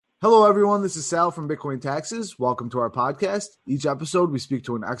Hello, everyone. This is Sal from Bitcoin Taxes. Welcome to our podcast. Each episode, we speak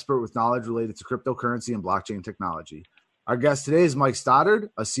to an expert with knowledge related to cryptocurrency and blockchain technology. Our guest today is Mike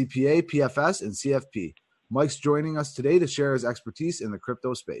Stoddard, a CPA, PFS, and CFP. Mike's joining us today to share his expertise in the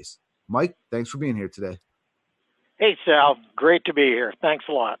crypto space. Mike, thanks for being here today. Hey, Sal. Great to be here. Thanks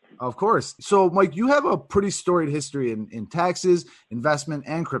a lot. Of course. So, Mike, you have a pretty storied history in taxes, investment,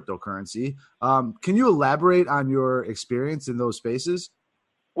 and cryptocurrency. Can you elaborate on your experience in those spaces?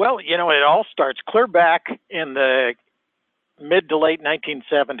 Well, it all starts clear back in the mid to late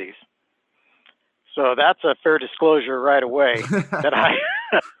 1970s. So that's a fair disclosure right away that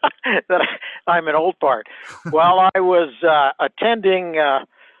I'm an old part. While I was attending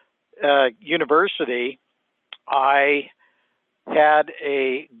university, I had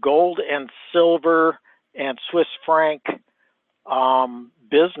a gold and silver and Swiss franc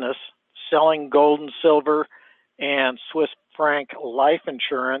business selling gold and silver and Swiss franc life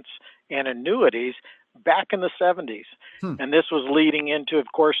insurance and annuities back in the 70s. And this was leading into, of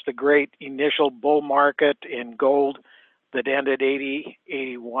course, the great initial bull market in gold that ended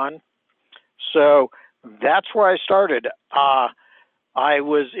 81. So that's where I started. I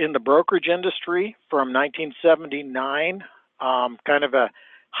was in the brokerage industry from 1979, kind of a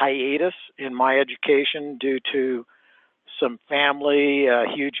hiatus in my education due to some family,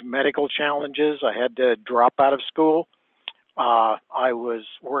 huge medical challenges. I had to drop out of school. I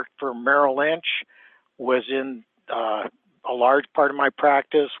worked for Merrill Lynch, was in a large part of my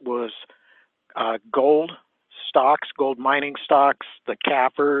practice was gold stocks, gold mining stocks, the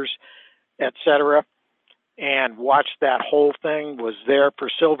CAFRs, etc., and watched that whole thing. Was there for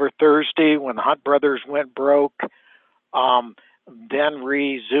Silver Thursday when the Hunt brothers went broke. Then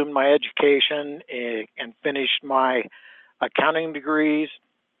resumed my education and finished my accounting degrees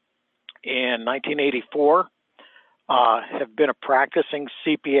in 1984. Have been a practicing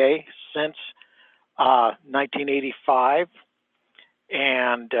CPA since 1985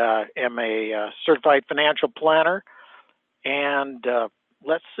 and am a certified financial planner. And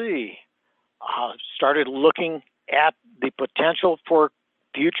started looking at the potential for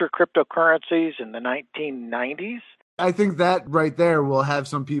future cryptocurrencies in the 1990s. I think that right there will have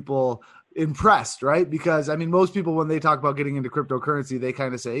some people impressed, right? Because most people, when they talk about getting into cryptocurrency, they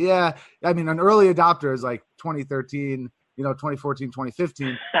kind of say, an early adopter is like 2013, 2014,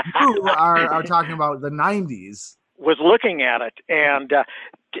 2015. You are talking about the 90s. Was looking at it, and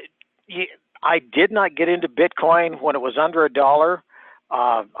I did not get into Bitcoin when it was under $1.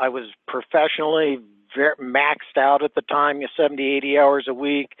 I was professionally maxed out at the time, 70, 80 hours a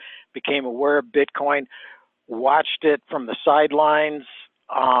week, became aware of Bitcoin, watched it from the sidelines,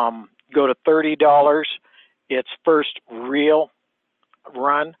 go to $30, its first real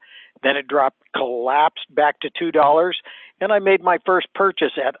run. Then it collapsed back to $2, and I made my first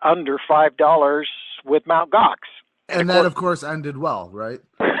purchase at under $5 with Mt. Gox. And that, of course, ended well, right?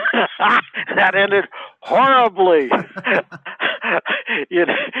 That ended horribly.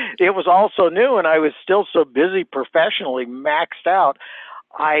 It was all so new, and I was still so busy professionally, maxed out.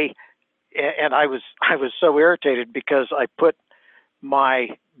 I was so irritated because I put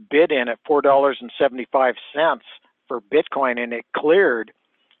my bid in at $4.75 for Bitcoin, and it cleared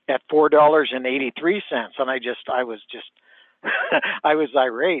at $4.83, and I was I was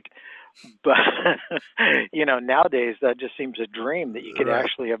irate. But nowadays that just seems a dream that you could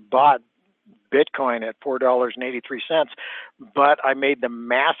actually have bought Bitcoin at $4.83. But I made the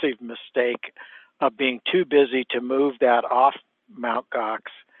massive mistake of being too busy to move that off Mt. Gox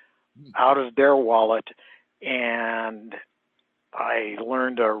out of their wallet, and I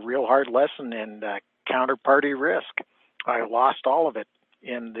learned a real hard lesson in counterparty risk. I lost all of it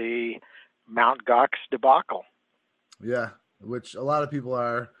in the Mt. Gox debacle. Yeah, which a lot of people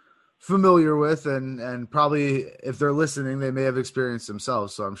are familiar with, and probably if they're listening, they may have experienced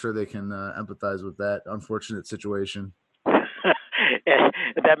themselves. So I'm sure they can empathize with that unfortunate situation.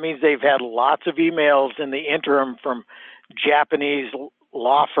 That means they've had lots of emails in the interim from Japanese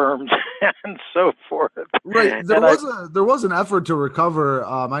law firms and so forth. Right. There was an effort to recover.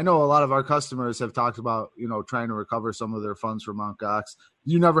 I know a lot of our customers have talked about, trying to recover some of their funds from Mt. Gox.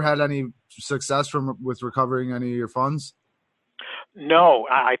 You never had any success with recovering any of your funds? No,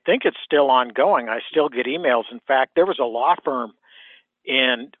 I think it's still ongoing. I still get emails. In fact, there was a law firm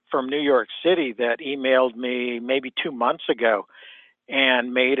from New York City that emailed me maybe 2 months ago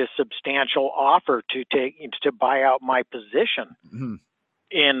and made a substantial offer to buy out my position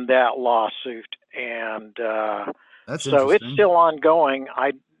in that lawsuit. And so it's still ongoing.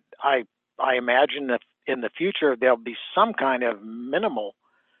 I imagine that in the future there'll be some kind of minimal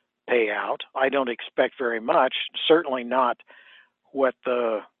payout. I don't expect very much, certainly not what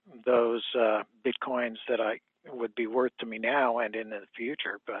the those Bitcoins that I would be worth to me now and in the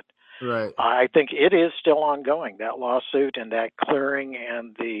future. But Right. I think it is still ongoing, that lawsuit, and that clearing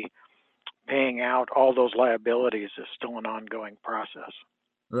and the paying out all those liabilities is still an ongoing process.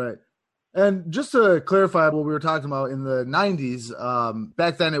 Right. And just to clarify what we were talking about in the 90s,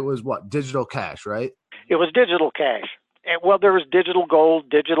 back then it was what? Digital cash, right? It was digital cash. And, well, there was digital gold,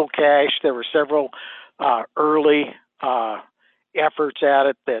 digital cash. There were several early efforts at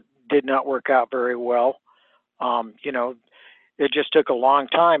it that did not work out very well. It just took a long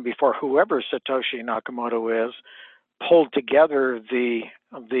time before whoever Satoshi Nakamoto is pulled together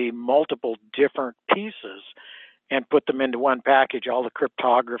the multiple different pieces and put them into one package, all the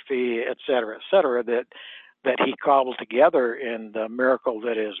cryptography, et cetera, that he cobbled together in the miracle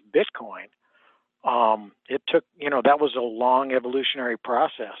that is Bitcoin. It took, that was a long evolutionary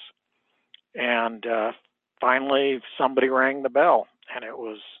process. And finally, somebody rang the bell, and it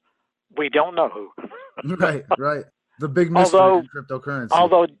was, we don't know who. Right. The big mystery in cryptocurrency.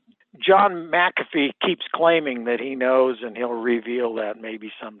 Although John McAfee keeps claiming that he knows, and he'll reveal that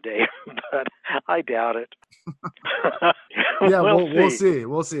maybe someday, but I doubt it. Yeah, we'll see. Exactly.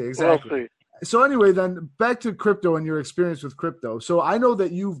 We'll see. So anyway, then back to crypto and your experience with crypto. So I know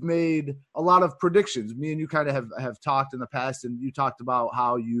that you've made a lot of predictions. Me and you kind of have talked in the past, and you talked about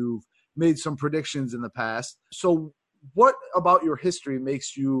how you've made some predictions in the past. So what about your history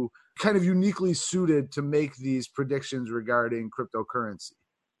makes you kind of uniquely suited to make these predictions regarding cryptocurrency?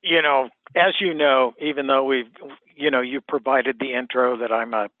 As you know, even though you provided the intro that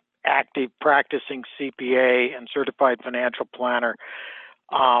I'm a active practicing CPA and certified financial planner,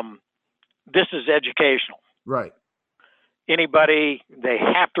 this is educational. Right. Anybody, they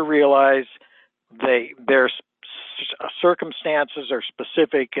have to realize their circumstances are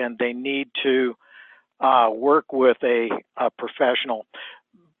specific and they need to work with a professional.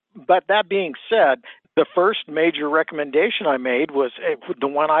 But that being said, the first major recommendation I made was the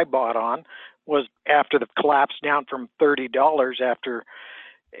one I bought on was after the collapse down from $30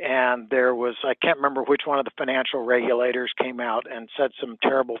 and there was, I can't remember which one of the financial regulators came out and said some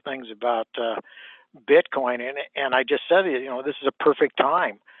terrible things about Bitcoin. And I just said, this is a perfect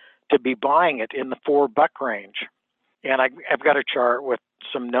time to be buying it in the $4 range. And I've got a chart with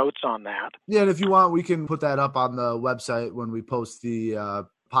some notes on that. Yeah, and if you want, we can put that up on the website when we post the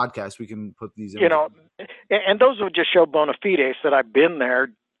podcast. We can put these in. And those would just show bona fides that I've been there,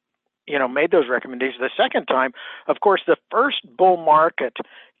 made those recommendations. The second time, of course, the first bull market,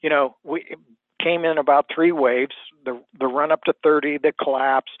 we came in about 3 waves, the run up to 30, the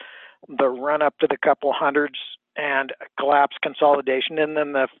collapse, the run up to the couple hundreds and collapse consolidation. And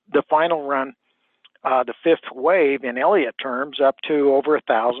then the final run, the 5th wave in Elliott terms up to over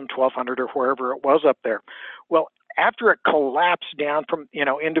 1,000, 1,200 or wherever it was up there. Well, after it collapsed down from,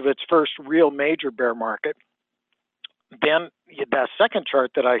 into its first real major bear market, then the second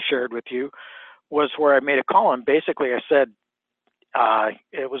chart that I shared with you was where I made a call. And basically I said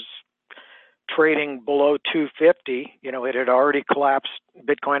it was trading below 250. It had already collapsed.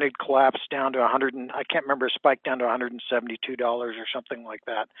 Bitcoin had collapsed down to 100, and I can't remember, spiked down to $172 or something like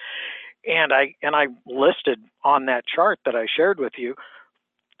that. And I listed on that chart that I shared with you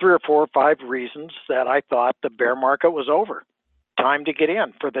 3 or 4 or 5 reasons that I thought the bear market was over. Time to get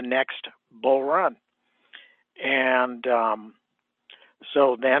in for the next bull run. And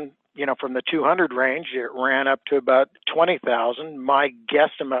so then, from the 200 range, it ran up to about 20,000. My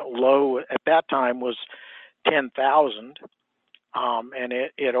guesstimate low at that time was 10,000, and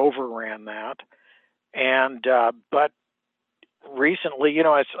it overran that. And but recently,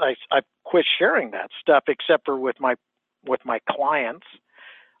 I quit sharing that stuff except for with my clients.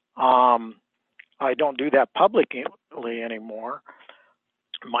 I don't do that publicly anymore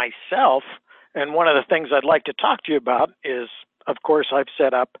myself. And one of the things I'd like to talk to you about is, of course, I've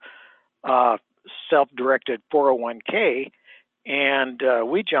set up self-directed 401k, and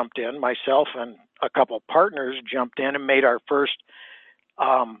we jumped in, myself and a couple of partners jumped in and made our first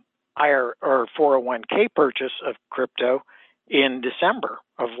IRA or 401k purchase of crypto in December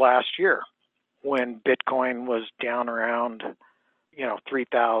of last year, when Bitcoin was down around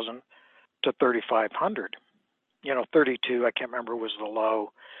 3,000 to 3,500. 32, I can't remember, was the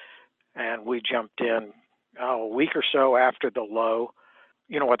low. And we jumped in a week or so after the low,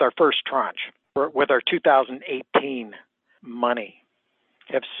 with our first tranche, with our 2018 money.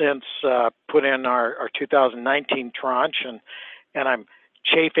 Have since put in our 2019 tranche, and I'm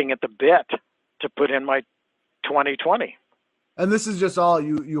chafing at the bit to put in my 2020. And this is just all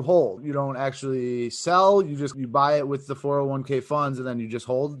you hold. You don't actually sell. You buy it with the 401k funds, and then you just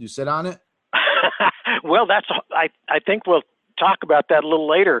hold. You sit on it. Well, I think we'll talk about that a little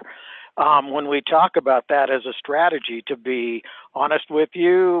later. When we talk about that as a strategy, to be honest with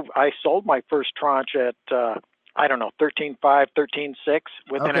you, I sold my first tranche at, 13.5, 13.6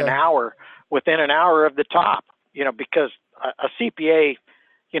 within an hour of the top, because a CPA,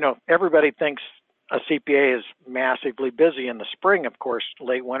 everybody thinks a CPA is massively busy in the spring, of course,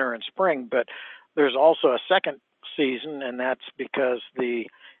 late winter and spring, but there's also a second season, and that's because the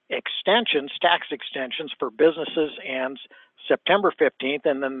tax extensions for businesses ends September 15th,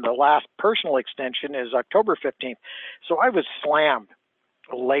 and then the last personal extension is October 15th. So I was slammed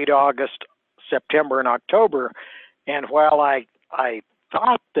late August, September, and October. And while I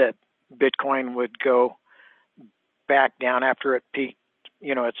thought that Bitcoin would go back down after it peaked,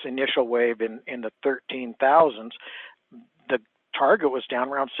 its initial wave in the 13,000s, the target was down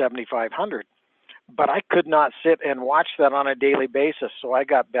around 7,500. But I could not sit and watch that on a daily basis, so I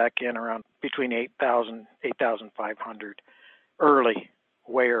got back in around between 8,000, 8,500,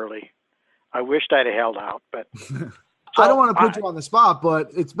 way early. I wished I'd have held out, but I don't want to put you on the spot, but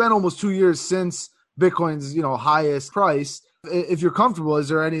it's been almost 2 years since Bitcoin's highest price. If you're comfortable, is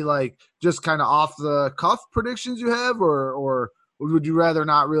there any just kind of off the cuff predictions you have, or would you rather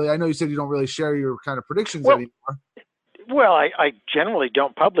not really? I know you said you don't really share your kind of predictions anymore. Well, I generally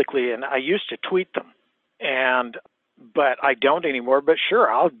don't publicly, and I used to tweet them, but I don't anymore. But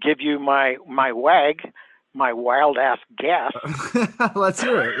sure, I'll give you my wild ass guess. Let's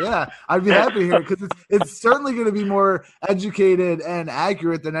hear it. Yeah, I'd be happy to hear it, because it's certainly going to be more educated and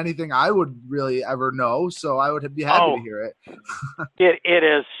accurate than anything I would really ever know. So I would be happy to hear it. It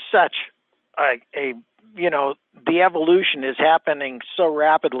is such the evolution is happening so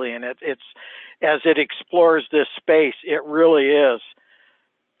rapidly, and it's as it explores this space, it really is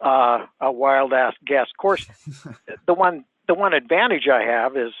a wild ass guess. Of course, the one advantage I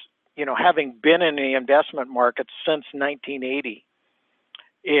have is, having been in the investment market since 1980,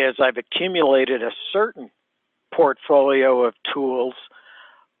 is I've accumulated a certain portfolio of tools,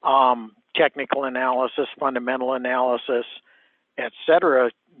 technical analysis, fundamental analysis, et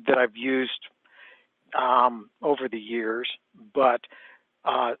cetera, that I've used over the years. But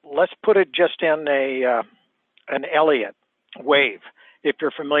let's put it just in an Elliott wave, if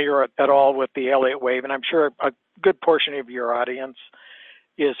you're familiar at all with the Elliott wave, and I'm sure a good portion of your audience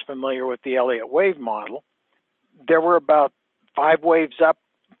is familiar with the Elliott wave model. There were about 5 waves up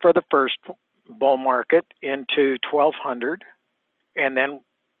for the first bull market into 1,200, and then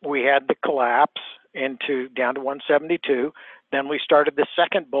we had the collapse down to 172. Then we started the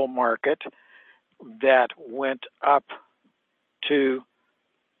second bull market that went up to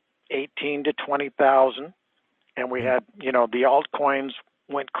 18 to 20,000, and we had, the altcoins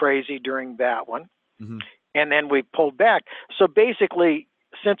went crazy during that one. Mm-hmm. And then we pulled back. So basically,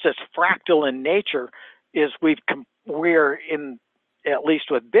 since it's fractal in nature, we're in, at least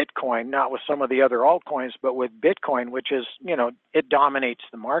with Bitcoin, not with some of the other altcoins, but with Bitcoin, which is, it dominates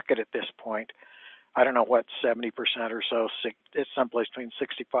the market at this point. I don't know what, 70% or so, it's someplace between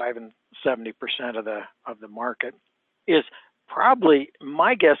 65 and 70% of the market, is probably,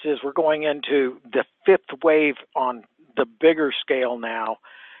 my guess is we're going into the 5th wave on the bigger scale now.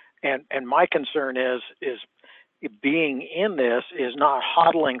 And my concern is being in this is not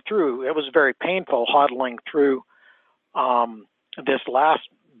hodling through. It was very painful hodling through this last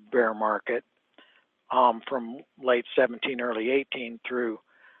bear market from late 17, early 18 through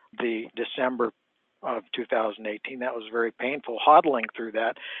the December of 2018. That was very painful hodling through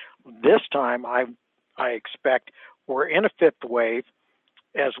that. This time I expect we're in a 5th wave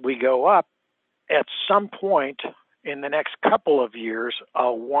as we go up. At some point in the next couple of years,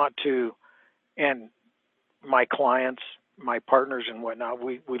 I'll want to, and my clients, my partners and whatnot,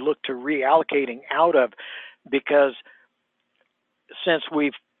 we look to reallocating out of, because since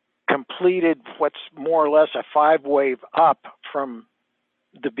we've completed what's more or less a 5 wave up from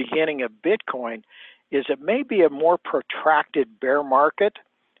the beginning of Bitcoin, is it may be a more protracted bear market.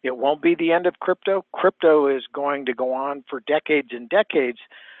 It won't be the end of crypto. Crypto is going to go on for decades and decades,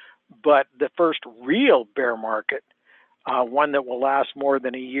 but the first real bear market, one that will last more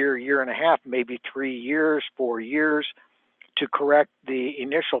than a year, year and a half, maybe 3 years, 4 years, to correct the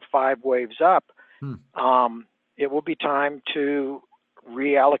initial 5 waves up, it will be time to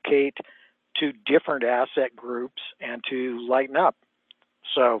reallocate to different asset groups and to lighten up.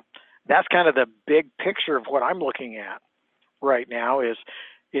 So that's kind of the big picture of what I'm looking at right now, is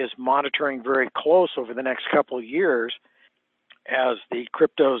monitoring very close over the next couple of years as the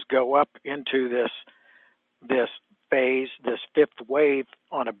cryptos go up into this phase, this 5th wave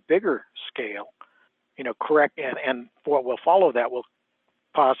on a bigger scale, correct, and what will follow that will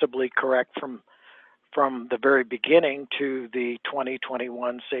possibly correct from from the very beginning to the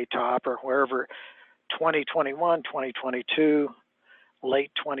 2021, say, top, or wherever, 2021, 2022,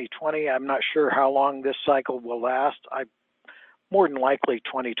 late 2020. I'm not sure how long this cycle will last. More than likely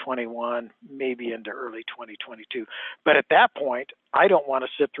 2021, maybe into early 2022. But at that point, I don't want to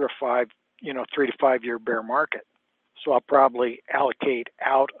sit through a 3 to 5 year bear market. So I'll probably allocate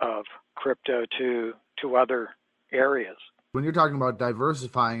out of crypto to other areas. When you're talking about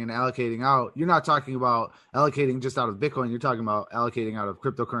diversifying and allocating out, you're not talking about allocating just out of Bitcoin. You're talking about allocating out of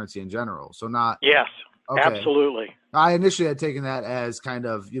cryptocurrency in general. So not. Yes, okay. Absolutely. I initially had taken that as kind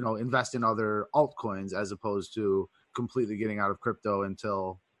of, invest in other altcoins as opposed to completely getting out of crypto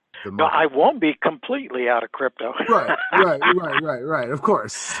until the market. No, I won't be completely out of crypto. Right. Of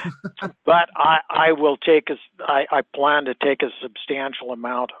course. But I will I plan to take a substantial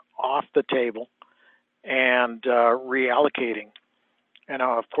amount off the table and reallocating. And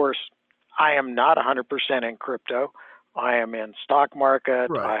of course, I am not 100% in crypto. I am in stock market.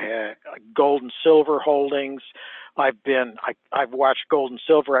 Right. I have gold and silver holdings. I've watched gold and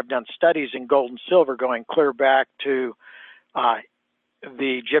silver. I've done studies in gold and silver going clear back to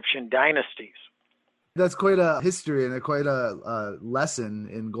the Egyptian dynasties. That's quite a history and quite a lesson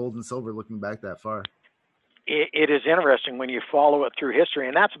in gold and silver looking back that far. It is interesting when you follow it through history,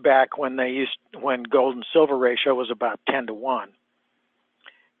 and that's back when when gold and silver ratio was about 10-1.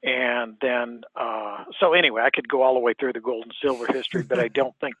 And then, so anyway, I could go all the way through the gold and silver history, but I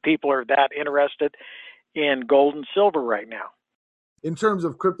don't think people are that interested in gold and silver right now. In terms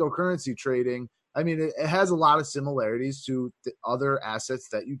of cryptocurrency trading, I mean, it has a lot of similarities to the other assets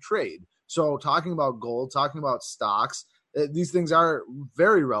that you trade. So talking about gold, talking about stocks, these things are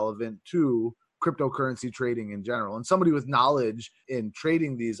very relevant to cryptocurrency trading in general. And somebody with knowledge in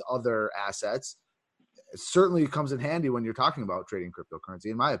trading these other assets certainly comes in handy when you're talking about trading cryptocurrency,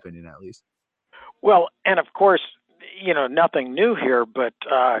 in my opinion, at least. Well, and of course, nothing new here, but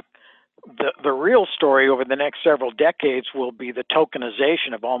the real story over the next several decades will be the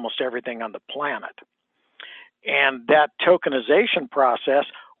tokenization of almost everything on the planet. And that tokenization process,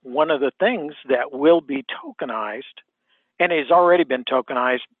 one of the things that will be tokenized, and has already been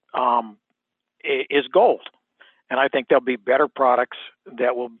tokenized, is gold. And I think there'll be better products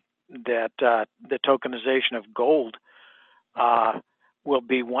that the tokenization of gold will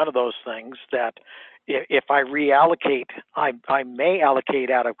be one of those things that if I reallocate, I may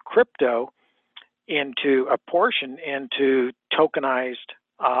allocate out of crypto into a portion into tokenized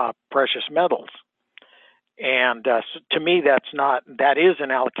precious metals. And to me, that is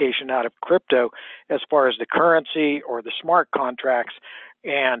an allocation out of crypto as far as the currency or the smart contracts,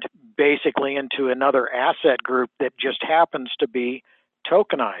 and basically into another asset group that just happens to be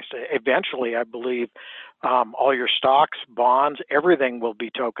tokenized. Eventually, I believe all your stocks, bonds, everything will be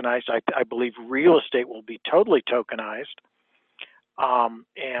tokenized. I believe real estate will be totally tokenized. And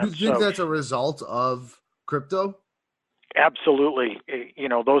you think that's a result of crypto? Absolutely.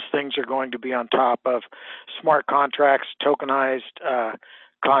 Those things are going to be on top of smart contracts, tokenized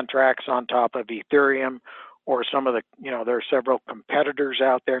contracts on top of Ethereum, or some of the, there are several competitors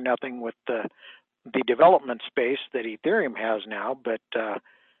out there, nothing with the development space that Ethereum has now, but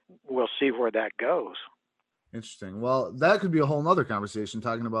we'll see where that goes. Interesting. Well, that could be a whole nother conversation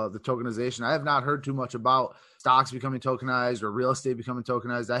talking about the tokenization. I have not heard too much about stocks becoming tokenized or real estate becoming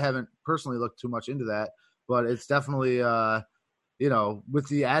tokenized. I haven't personally looked too much into that, but it's definitely, with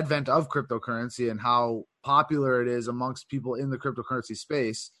the advent of cryptocurrency and how popular it is amongst people in the cryptocurrency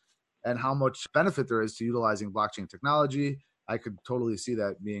space and how much benefit there is to utilizing blockchain technology, I could totally see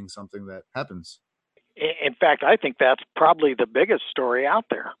that being something that happens. In fact, I think that's probably the biggest story out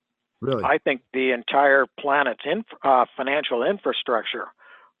there. Really? I think the entire planet's financial infrastructure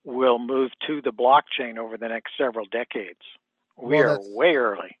will move to the blockchain over the next several decades. We are way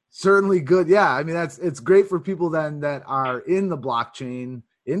early. Certainly good. Yeah. I mean, it's great for people then that are in the blockchain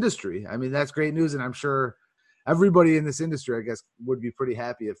industry. I mean, that's great news. And I'm sure everybody in this industry, I guess, would be pretty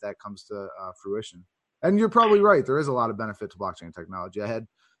happy if that comes to fruition. And you're probably right. There is a lot of benefit to blockchain technology. I had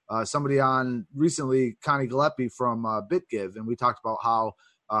somebody on recently, Connie Gillespie from BitGive, and we talked about how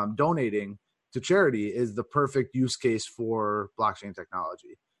donating to charity is the perfect use case for blockchain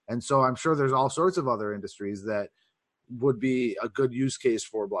technology. And so I'm sure there's all sorts of other industries that would be a good use case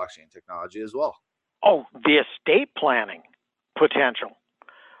for blockchain technology as well. Oh, the estate planning potential.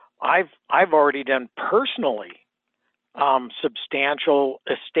 I've already done personally substantial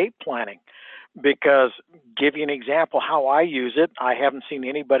estate planning, because give you an example how I use it. I haven't seen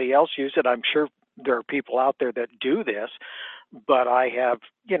anybody else use it. I'm sure there are people out there that do this, but I have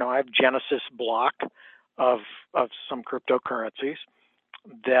Genesis block of some cryptocurrencies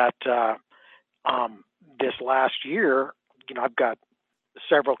that this last year, I've got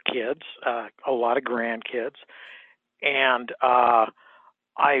several kids, a lot of grandkids, and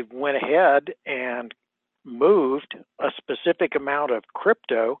I went ahead and moved a specific amount of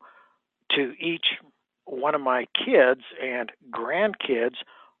crypto to each one of my kids and grandkids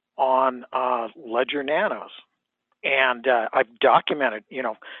on Ledger Nanos. And I've documented,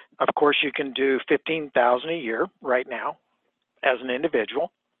 of course you can do 15,000 a year right now as an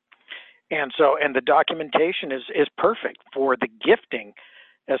individual. And the documentation is perfect for the gifting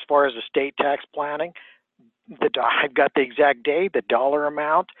as far as estate tax planning. I've got the exact day, the dollar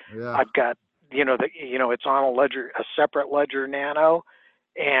amount. Yeah. I've got, it's on a separate Ledger Nano,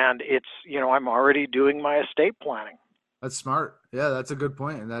 and it's, I'm already doing my estate planning. That's smart. Yeah, that's a good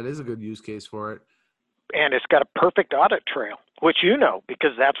point, and that is a good use case for it. And it's got a perfect audit trail, which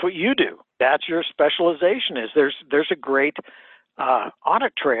because that's what you do. That's your specialization. There's a great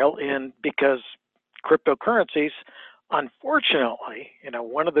audit trail because cryptocurrencies, unfortunately,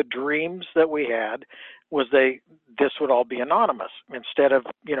 one of the dreams that we had was this would all be anonymous instead of,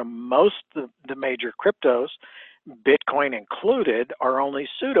 most of the major cryptos, Bitcoin included, are only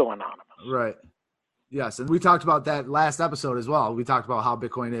pseudo-anonymous. Right. Yes. And we talked about that last episode as well. We talked about how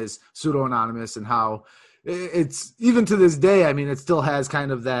Bitcoin is pseudo-anonymous and how it's, even to this day, I mean, it still has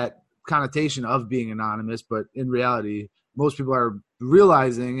kind of that connotation of being anonymous, but in reality, most people are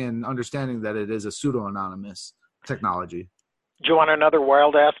realizing and understanding that it is a pseudo-anonymous technology. Do you want another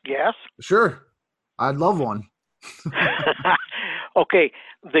wild-ass guess? Sure. I'd love one. Okay.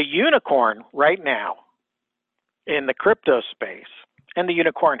 The unicorn right now in the crypto space, and the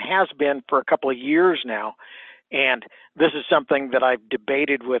unicorn has been for a couple of years now, and this is something that I've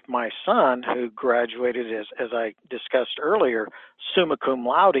debated with my son, who graduated, as I discussed earlier, summa cum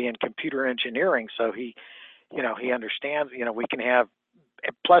laude in computer engineering. So he understands, we can have,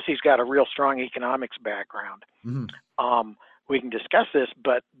 plus he's got a real strong economics background. Mm-hmm. We can discuss this,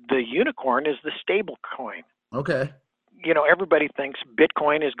 but the unicorn is the stable coin. Okay. Everybody thinks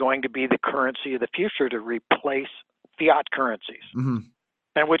Bitcoin is going to be the currency of the future to replace fiat currencies, mm-hmm.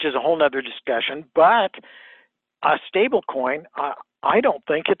 and which is a whole nother discussion. But a stable coin, I don't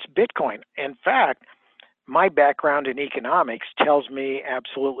think it's Bitcoin. In fact, my background in economics tells me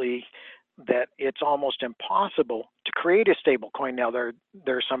absolutely that it's almost impossible to create a stable coin. Now,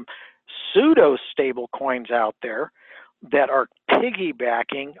 there's some pseudo stable coins out there that are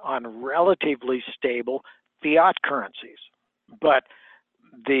piggybacking on relatively stable fiat currencies. But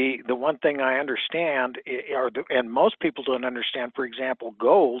the one thing I understand, and most people don't understand, for example,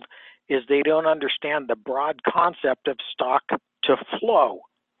 gold, is they don't understand the broad concept of stock to flow.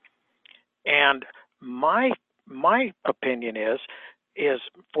 And my opinion is,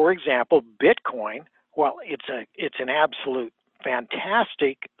 for example, Bitcoin, well, it's an absolute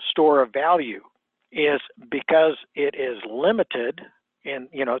fantastic store of value, is because it is limited in,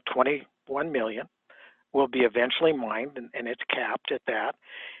 21 million will be eventually mined, and it's capped at that,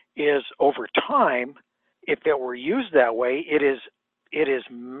 is over time, if it were used that way, it is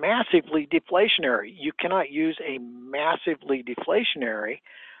massively deflationary. You cannot use a massively deflationary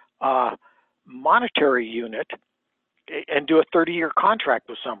monetary unit and do a 30-year contract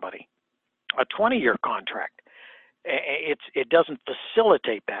with somebody, a 20-year contract. It doesn't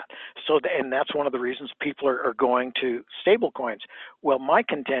facilitate that. So, and that's one of the reasons people are going to stable coins. Well, my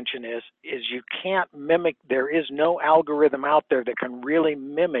contention is you can't mimic. There is no algorithm out there that can really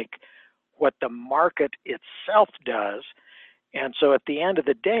mimic what the market itself does. And so at the end of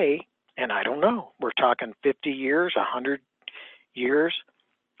the day, and I don't know, we're talking 50 years, 100 years,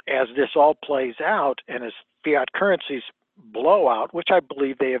 as this all plays out and as fiat currencies blow out, which I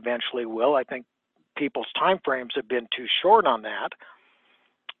believe they eventually will. I think people's time frames have been too short on that.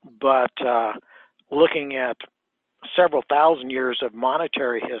 But looking at several thousand years of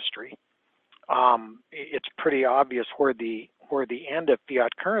monetary history, it's pretty obvious where the end of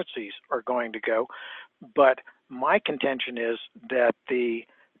fiat currencies are going to go. But my contention is that the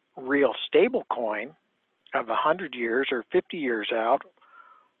real stable coin of 100 years or 50 years out,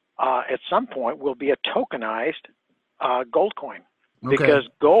 at some point will be a tokenized gold coin. Okay. Because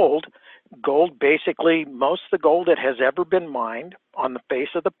gold basically, most of the gold that has ever been mined on the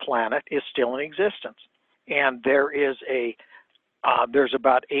face of the planet is still in existence. And there's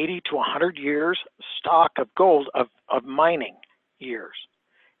about 80 to 100 years stock of gold of mining years.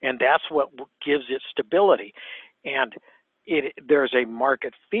 And that's what gives it stability. And there's a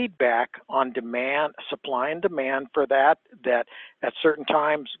market feedback on demand, supply and demand for that at certain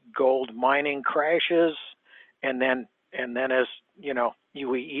times gold mining crashes, and then as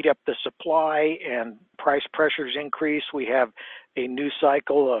we eat up the supply and price pressures increase. We have a new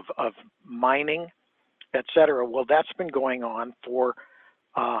cycle of mining, et cetera. Well, that's been going on for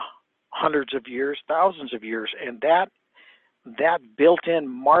hundreds of years, thousands of years, and that built-in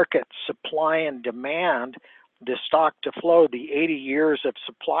market supply and demand, the stock to flow, the 80 years of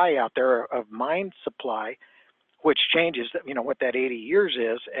supply out there of mine supply, which changes, what that 80 years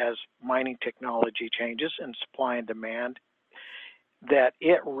is as mining technology changes and supply and demand, that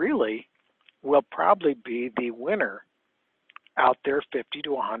it really will probably be the winner out there 50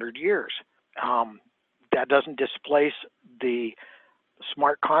 to 100 years. That doesn't displace the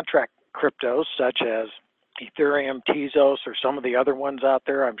smart contract cryptos such as Ethereum, Tezos, or some of the other ones out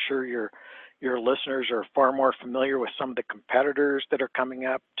there. I'm sure your listeners are far more familiar with some of the competitors that are coming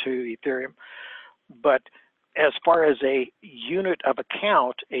up to Ethereum. But as far as a unit of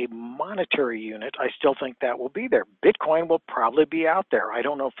account, a monetary unit, I still think that will be there. Bitcoin will probably be out there. I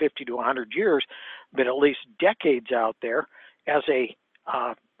don't know 50 to 100 years, but at least decades out there as a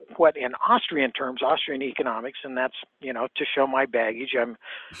what in Austrian terms, Austrian economics, and that's, to show my baggage. I'm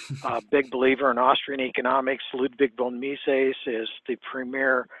a big believer in Austrian economics. Ludwig von Mises is the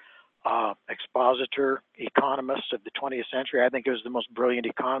premier expositor, economist of the 20th century. I think he was the most brilliant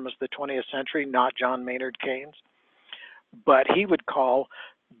economist of the 20th century, not John Maynard Keynes. But he would call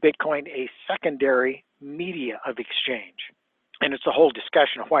Bitcoin a secondary media of exchange. And it's a whole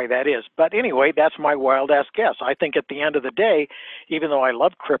discussion of why that is. But anyway, that's my wild-ass guess. I think at the end of the day, even though I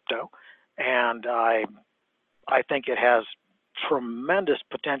love crypto, and I think it has tremendous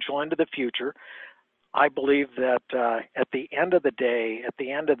potential into the future, I believe that at the end of the day, at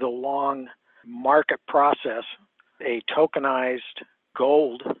the end of the long market process, a tokenized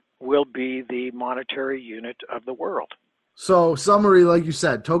gold will be the monetary unit of the world. So summary, like you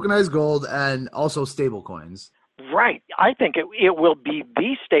said, tokenized gold and also stable coins. Right. I think it will be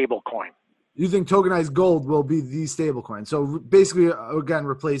the stable coin. You think tokenized gold will be the stable coin. So basically, again,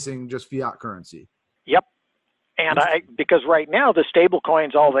 replacing just fiat currency. Yep. And because right now the stable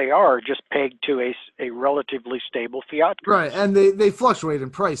coins, all they are just pegged to a relatively stable fiat currency. Right, and they fluctuate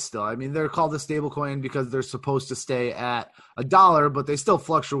in price still. I mean, they're called a stable coin because they're supposed to stay at $1, but they still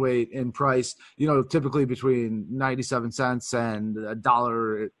fluctuate in price, typically between 97 cents and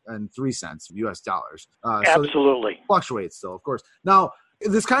 $1.03 US dollars. Absolutely. So fluctuates still, of course. Now,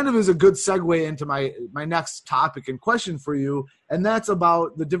 this kind of is a good segue into my next topic and question for you, and that's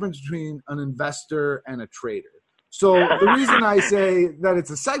about the difference between an investor and a trader. So the reason I say that it's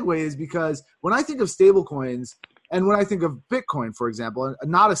a segue is because when I think of stable coins and when I think of Bitcoin, for example,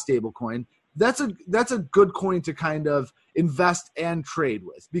 not a stable coin, that's a good coin to kind of invest and trade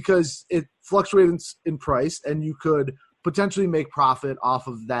with because it fluctuates in price and you could potentially make profit off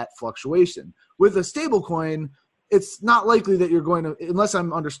of that fluctuation. With a stable coin, it's not likely that you're going to, unless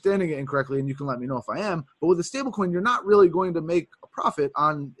I'm understanding it incorrectly, and you can let me know if I am, but with a stablecoin, you're not really going to make a profit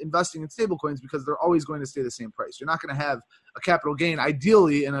on investing in stablecoins because they're always going to stay the same price. You're not going to have a capital gain,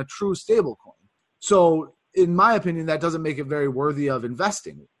 ideally, in a true stablecoin. So in my opinion, that doesn't make it very worthy of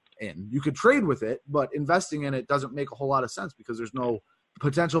investing in. You could trade with it, but investing in it doesn't make a whole lot of sense because there's no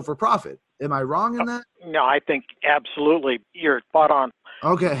potential for profit. Am I wrong in that? No, I think absolutely you're spot on.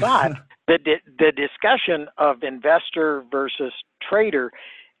 Okay. But the discussion of investor versus trader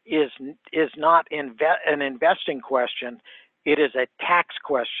is not an investing question. It is a tax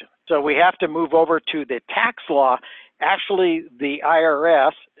question. So we have to move over to the tax law. Actually, the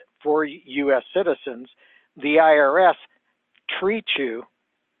IRS, for U.S. citizens, the IRS treats you,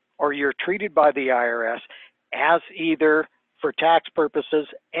 or you're treated by the IRS as either, for tax purposes,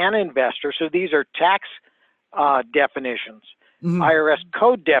 an investor. So these are tax definitions. Mm-hmm. IRS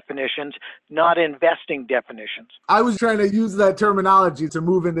code definitions, not investing definitions. I was trying to use that terminology to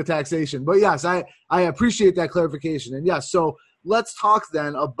move into taxation. But yes, I appreciate that clarification. And yes, so let's talk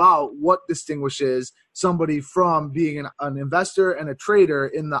then about what distinguishes somebody from being an investor and a trader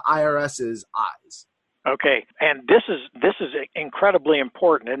in the IRS's eyes. Okay, and this is incredibly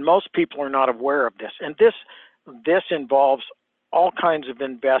important, and most people are not aware of this. And this involves all kinds of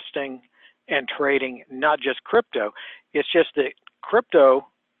investing and trading, not just crypto. It's just that crypto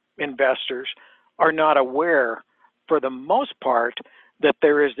investors are not aware, for the most part, that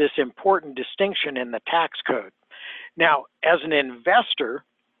there is this important distinction in the tax code. Now, as an investor,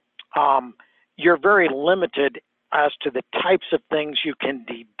 you're very limited as to the types of things you can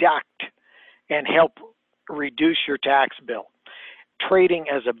deduct and help reduce your tax bill. Trading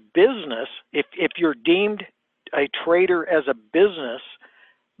as a business, if you're deemed a trader as a business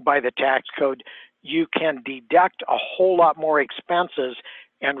by the tax code, you can deduct a whole lot more expenses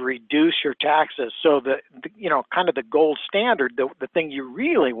and reduce your taxes. So kind of the gold standard, the thing you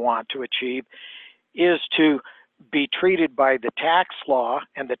really want to achieve is to be treated by the tax law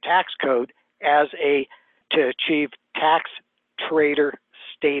and the tax code as to achieve tax trader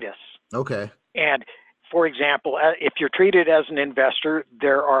status. Okay. And for example, if you're treated as an investor,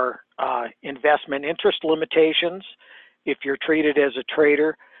 there are investment interest limitations. If you're treated as a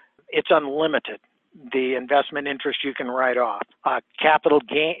trader, it's unlimited. The investment interest you can write off. Capital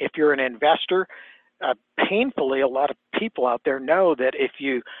gain, if you're an investor, painfully, a lot of people out there know that if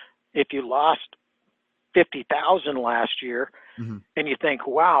you lost 50,000 last year, and you think,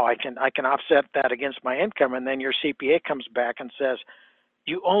 wow, I can offset that against my income, and then your CPA comes back and says,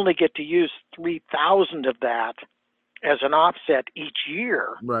 you only get to use 3,000 of that as an offset each year.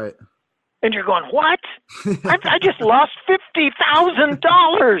 Right. And you're going, what? I just lost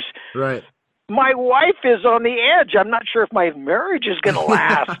 $50,000. Right. My wife is on the edge. I'm not sure if my marriage is going to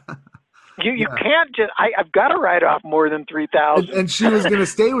last. You can't just. I've got to write off more than 3,000. And she was going to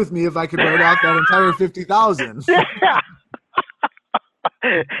stay with me if I could write off that entire 50,000. Yeah.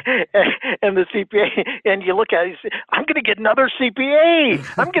 And the CPA, and you look at it, you say, I'm going to get another CPA.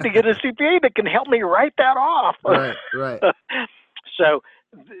 I'm going to get a CPA that can help me write that off. Right. So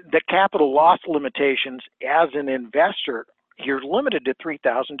the capital loss limitations as an investor, you're limited to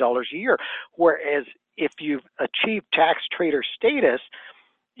 $3,000 a year. Whereas if you've achieved tax trader status,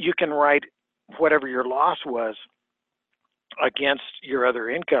 you can write whatever your loss was against your other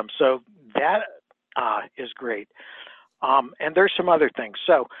income. So that is great. And there's some other things.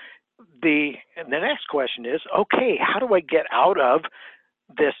 So the next question is, okay, how do I get out of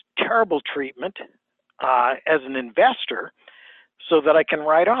this terrible treatment as an investor so that I can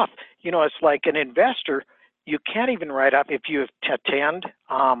write off? It's like an investor, you can't even write off if you attend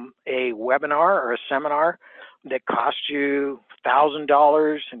a webinar or a seminar that costs you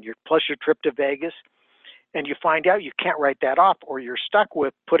 $1,000 and plus your trip to Vegas, and you find out you can't write that off, or you're stuck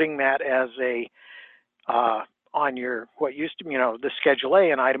with putting that as on your what used to the Schedule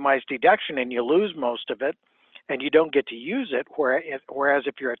A, an itemized deduction, and you lose most of it, and you don't get to use it. Whereas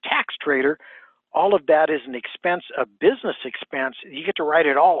if you're a tax trader, all of that is an expense, a business expense. You get to write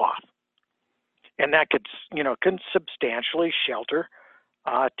it all off, and that can substantially shelter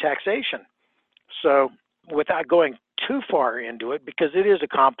taxation. So without going too far into it, because it is a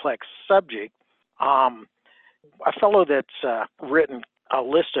complex subject, a fellow that's written a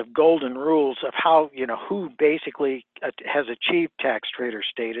list of golden rules of how, who basically has achieved tax trader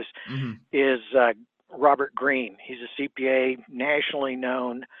status is Robert Greene. He's a CPA, nationally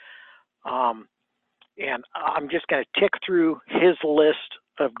known. And I'm just going to tick through his list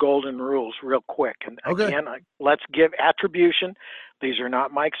of golden rules real quick. And again, let's give attribution. These are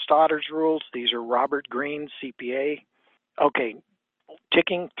not Mike Stoddard's rules. These are Robert Greene's CPA. Okay,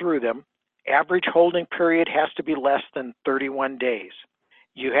 ticking through them. Average holding period has to be less than 31 days.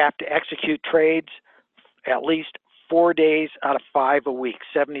 You have to execute trades at least 4 days out of 5 a week,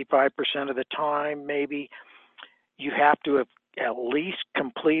 75% of the time maybe. You have to have at least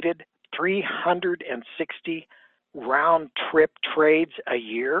completed 360 round-trip trades a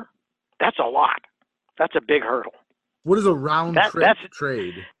year. That's a lot. That's a big hurdle. What is a round-trip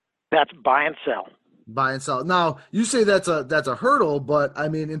trade? That's buy and sell. Buy and sell. Now, you say that's a hurdle, but, I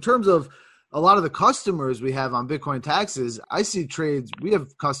mean, in terms of a lot of the customers we have on Bitcoin Taxes, I see trades. We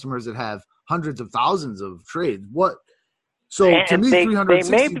have customers that have hundreds of thousands of trades. So to me,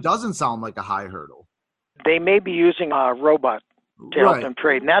 360 doesn't sound like a high hurdle. They may be using a robot to help them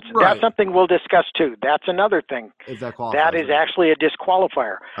trade. And that's something we'll discuss too. That's another thing. If that qualifies, that is actually a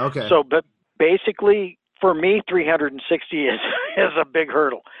disqualifier. Okay. So, but basically, for me, 360 is a big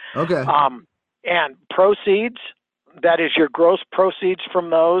hurdle. Okay. And proceeds, that is your gross proceeds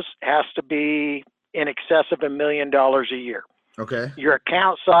from those, has to be in excess of $1 million a year. Okay. Your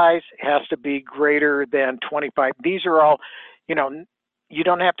account size has to be greater than 25. These are all, you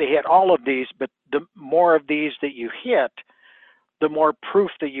don't have to hit all of these, but the more of these that you hit, the more proof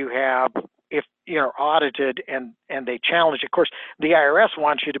that you have if you're audited and they challenge. Of course, the IRS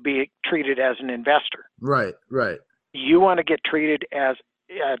wants you to be treated as an investor. Right. You want to get treated as,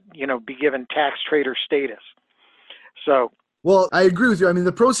 be given tax trader status. So, well, I agree with you. I mean,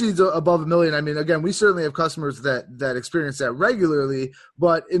 the proceeds above $1 million. I mean, again, we certainly have customers that experience that regularly.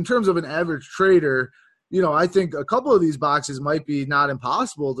 But in terms of an average trader, I think a couple of these boxes might be not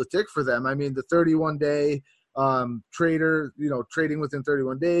impossible to tick for them. I mean, the 31-day trader, trading within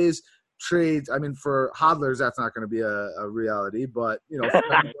 31 days. Trades. I mean, for hodlers, that's not going to be a reality. But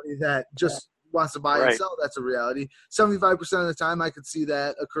for anybody that just wants to buy and sell, that's a reality. 75% of the time, I could see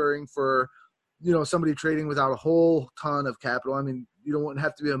that occurring for somebody trading without a whole ton of capital. I mean, you don't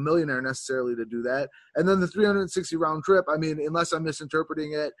have to be a millionaire necessarily to do that. And then the 360 round trip, I mean, unless I'm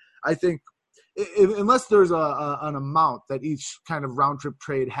misinterpreting it, I think unless there's an amount that each kind of round trip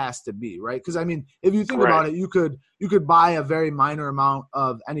trade has to be, right? Because I mean, if you think about it, you could buy a very minor amount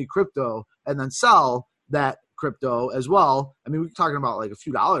of any crypto and then sell that crypto as well. I mean, we're talking about like a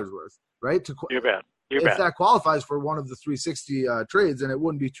few dollars worth, right? You bet. If that qualifies for one of the 360 trades, then it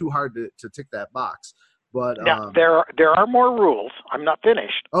wouldn't be too hard to tick that box. But now, there are more rules. I'm not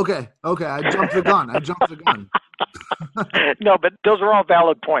finished. Okay. I jumped the gun. No, but those are all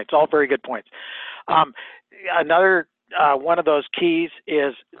valid points, all very good points. Another one of those keys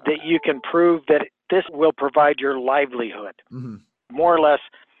is that you can prove that this will provide your livelihood. Mm-hmm. More or less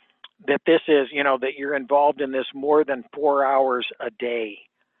that this is, that you're involved in this more than 4 hours a day,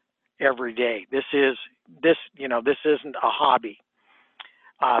 every day. This isn't a hobby.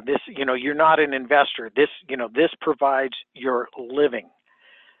 You're not an investor. This provides your living.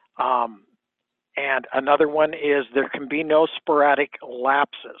 And another one is there can be no sporadic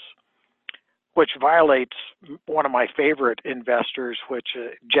lapses, which violates one of my favorite investors,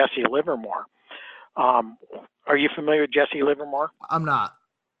 Jesse Livermore. Are you familiar with Jesse Livermore? I'm not.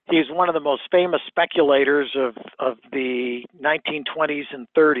 He's one of the most famous speculators of the 1920s and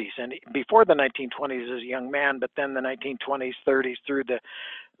 30s, and before the 1920s as a young man, but then the 1920s, 30s through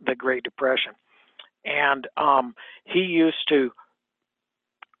the Great Depression. And he used to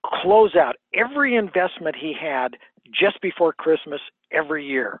close out every investment he had just before Christmas every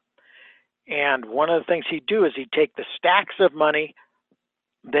year. And one of the things he'd do is he'd take the stacks of money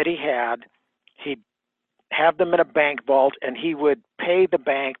that he had, he'd have them in a bank vault, and he would pay the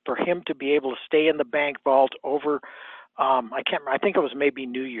bank for him to be able to stay in the bank vault over, I think it was maybe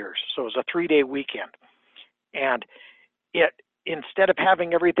New Year's. So it was a 3-day weekend. And instead of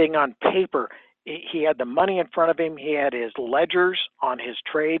having everything on paper, he had the money in front of him, he had his ledgers on his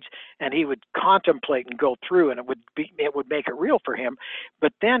trades, and he would contemplate and go through, and it would make it real for him.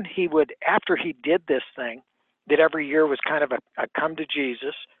 But then he would, after he did this thing, that every year was kind of a come to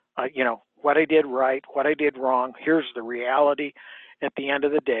Jesus, what I did right, what I did wrong, here's the reality at the end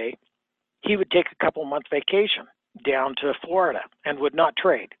of the day. He would take a couple-month vacation down to Florida and would not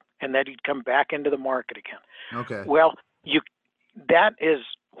trade, and then he'd come back into the market again. Okay. Well, that is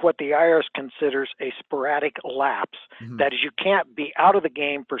what the IRS considers a sporadic lapse. Mm-hmm. That is, you can't be out of the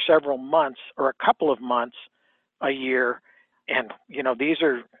game for several months or a couple of months a year. And, these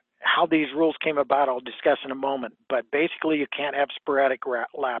are how these rules came about. I'll discuss in a moment. But basically, you can't have sporadic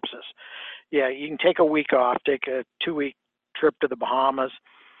lapses. Yeah, you can take a week off, take a 2-week trip to the Bahamas,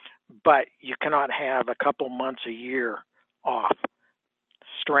 but you cannot have a couple months a year off.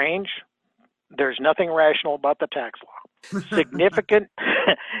 Strange. There's nothing rational about the tax law. A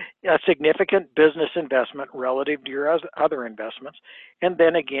significant business investment relative to your other investments. And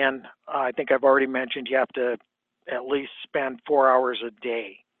then again, I think I've already mentioned you have to at least spend 4 hours a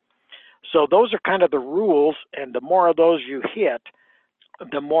day. So those are kind of the rules, and the more of those you hit,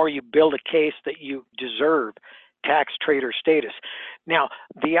 the more you build a case that you deserve tax trader status. Now,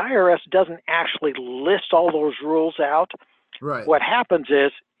 the IRS doesn't actually list all those rules out. Right. What happens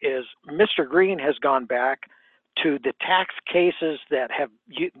is Mr. Green has gone back to the tax cases that have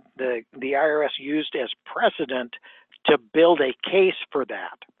the IRS used as precedent to build a case for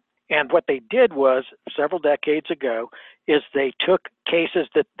that. And what they did was, several decades ago, is they took cases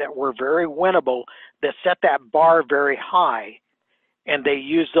that were very winnable, that set that bar very high, and they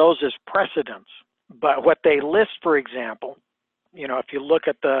used those as precedents. But what they list, for example, if you look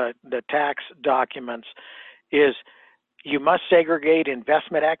at the tax documents, is you must segregate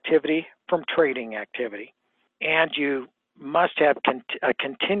investment activity from trading activity, and you must have a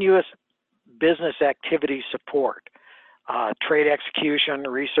continuous business activity support, trade execution,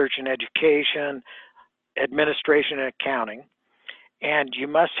 research and education, administration and accounting, and you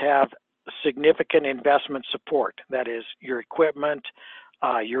must have significant investment support. That is your equipment,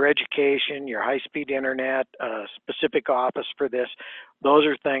 your education, your high-speed internet, specific office for this. Those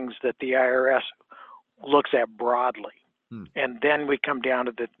are things that the IRS looks at broadly. And then we come down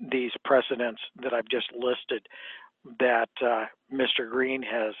to these precedents that I've just listed that Mr. Green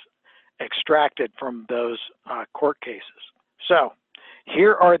has extracted from those court cases. So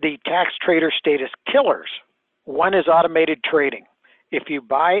here are the tax trader status killers. One is automated trading. If you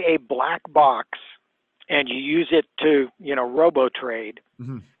buy a black box and you use it to, robo-trade,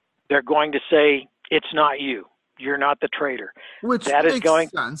 mm-hmm. they're going to say, it's not you. You're not the trader. Which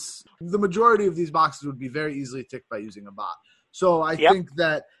makes sense. The majority of these boxes would be very easily ticked by using a bot. So I think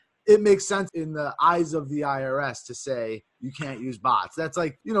that it makes sense in the eyes of the IRS to say you can't use bots. That's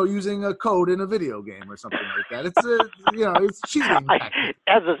like, using a code in a video game or something like that. It's it's cheating.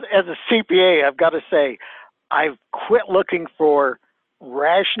 As a CPA, I've got to say, I've quit looking for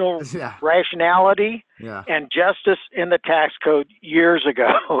rationality and justice in the tax code years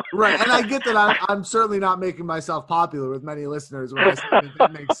ago. Right. And I get that I'm certainly not making myself popular with many listeners when I say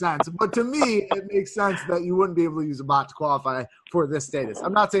that makes sense. But to me, it makes sense that you wouldn't be able to use a bot to qualify for this status.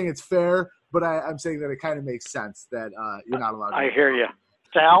 I'm not saying it's fair, but I'm saying that it kind of makes sense that you're not allowed to. I hear you.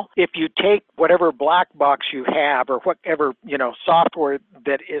 Sal, if you take whatever black box you have or whatever, software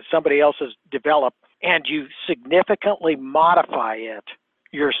that somebody else has developed and you significantly modify it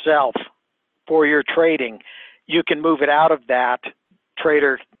yourself for your trading, you can move it out of that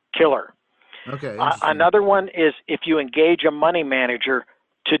trader killer. Okay. Another one is if you engage a money manager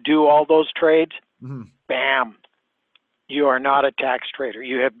to do all those trades, bam, you are not a tax trader.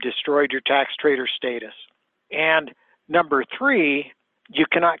 You have destroyed your tax trader status. And number 3, you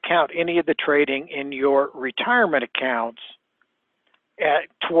cannot count any of the trading in your retirement accounts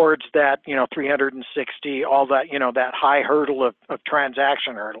towards that, 360, all that, that high hurdle of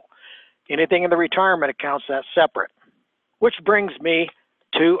transaction hurdle. Anything in the retirement accounts, that's separate. Which brings me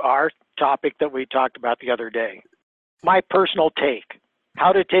to our topic that we talked about the other day. My personal take,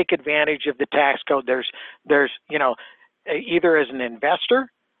 how to take advantage of the tax code. There's either as an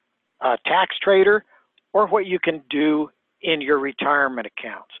investor, a tax trader, or what you can do in your retirement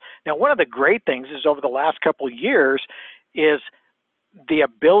accounts. Now, one of the great things is over the last couple of years is the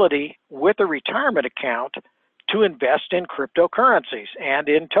ability with a retirement account to invest in cryptocurrencies and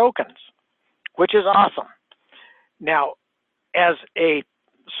in tokens, which is awesome. Now, as a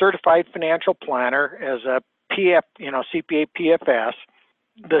certified financial planner, as a CPA PFS,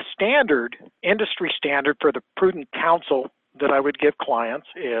 the industry standard for the prudent counsel that I would give clients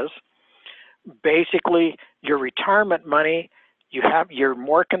is basically your retirement money, you're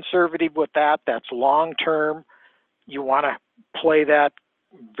more conservative with that. That's long term. You want to play that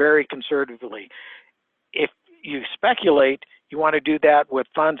very conservatively. If you speculate, you want to do that with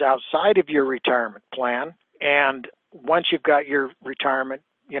funds outside of your retirement plan. And once you've got your retirement,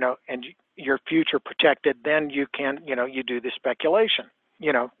 and your future protected, then you can, you do the speculation.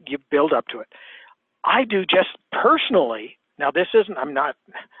 You build up to it. I do just personally. Now, this is not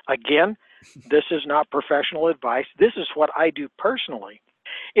professional advice. This is what I do personally,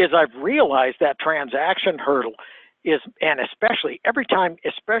 is I've realized that transaction hurdle is, and especially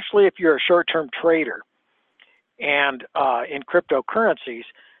if you're a short-term trader and in cryptocurrencies,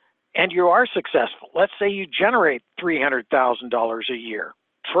 and you are successful. Let's say you generate $300,000 a year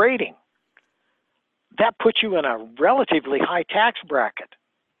trading. That puts you in a relatively high tax bracket.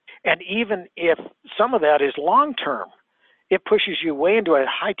 And even if some of that is long-term, it pushes you way into a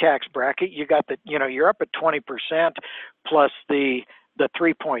high tax bracket. You got you're up at 20% plus the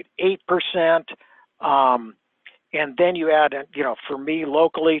 3.8%. And then you add, for me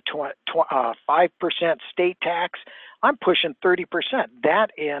locally, 5% state tax. I'm pushing 30%.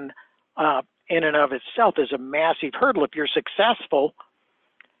 That in and of itself is a massive hurdle. If you're successful,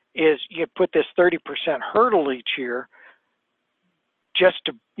 is you put this 30% hurdle each year just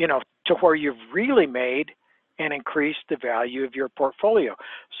to where you've really made and increased the value of your portfolio.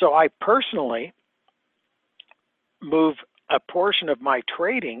 So I personally move a portion of my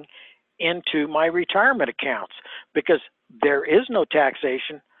trading into my retirement accounts because there is no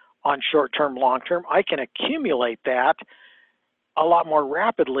taxation on short-term, long-term. I can accumulate that a lot more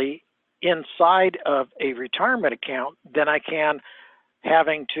rapidly inside of a retirement account than I can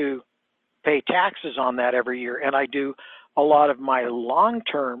having to pay taxes on that every year. And I do a lot of my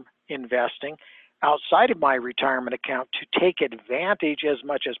long-term investing outside of my retirement account to take advantage as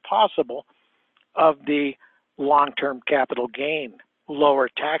much as possible of the long-term capital gain, lower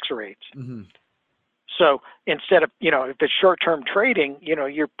tax rates. Mm-hmm. So instead of, if it's short-term trading,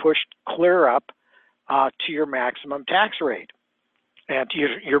 you're pushed clear up to your maximum tax rate and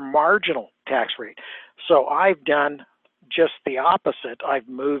to your marginal tax rate. So I've done just the opposite. I've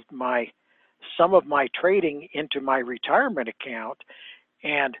moved some of my trading into my retirement account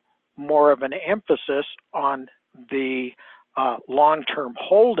and more of an emphasis on the long-term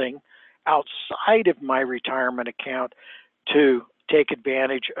holding outside of my retirement account to take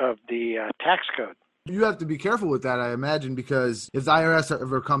advantage of the tax code. You have to be careful with that, I imagine, because if the IRS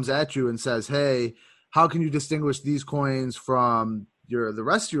ever comes at you and says, hey, how can you distinguish these coins from the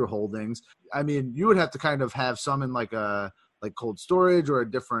rest of your holdings? I mean, you would have to kind of have some in like cold storage or a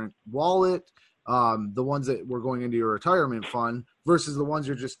different wallet, the ones that were going into your retirement fund versus the ones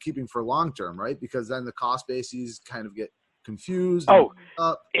you're just keeping for long term, right? Because then the cost bases kind of get confused.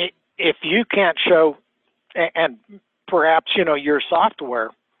 If you can't show, and perhaps your software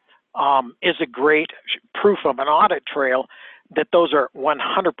is a great proof of an audit trail that those are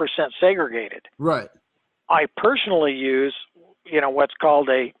 100% segregated. Right. I personally use what's called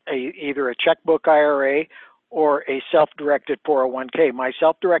either a checkbook IRA or a self-directed 401k. My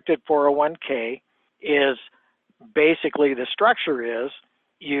self-directed 401k is basically, the structure is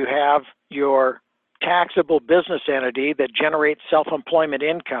you have your taxable business entity that generates self-employment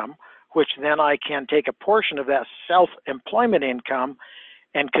income, which then I can take a portion of that self-employment income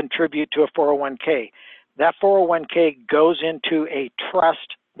and contribute to a 401k. That 401k goes into a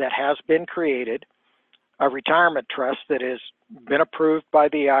trust that has been created, a retirement trust that has been approved by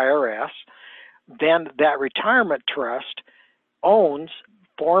the IRS. Then that retirement trust owns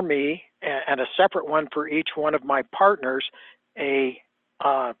for me, and a separate one for each one of my partners, an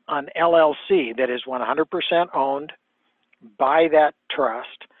LLC that is 100% owned by that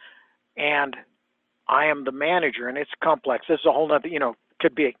trust, and I am the manager, and it's complex. This is a whole nother,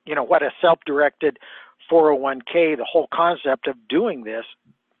 could be, what a self-directed 401k, the whole concept of doing this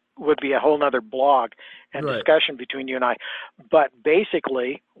would be a whole nother blog and discussion between you and I. But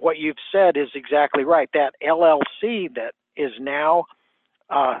basically, what you've said is exactly right. That LLC that is now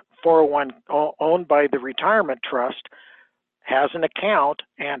 401 owned by the retirement trust has an account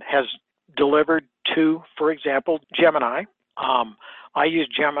and has delivered to, for example, Gemini. I use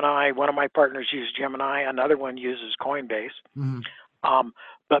Gemini. One of my partners uses Gemini. Another one uses Coinbase. Mm-hmm.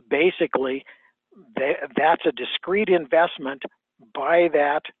 But basically, that's a discrete investment by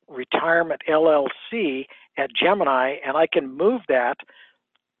that retirement LLC at Gemini, and I can move that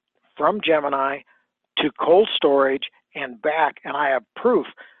from Gemini to cold storage and back, and I have proof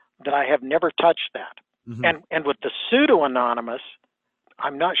that I have never touched that. Mm-hmm. And with the pseudo-anonymous,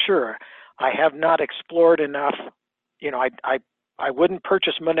 I'm not sure. I have not explored enough. I wouldn't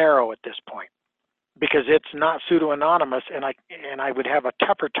purchase Monero at this point because it's not pseudo-anonymous, and I would have a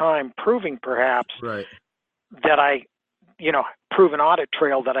tougher time proving perhaps that I prove an audit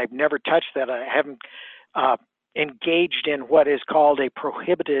trail that I've never touched, that I haven't engaged in what is called a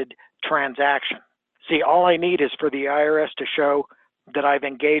prohibited transaction. See, all I need is for the IRS to show that I've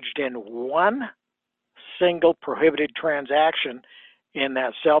engaged in one single prohibited transaction in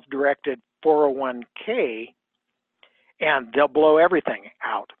that self-directed 401k, and they'll blow everything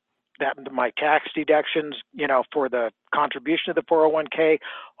out. That my tax deductions, for the contribution to the 401k,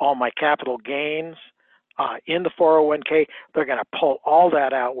 all my capital gains in the 401k, they're going to pull all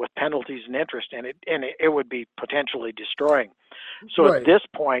that out with penalties and interest in it, and it would be potentially destroying. So at this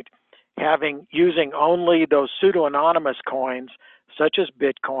point, using only those pseudo-anonymous coins, such as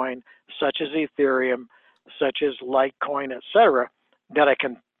Bitcoin, such as Ethereum, such as Litecoin, etc., that I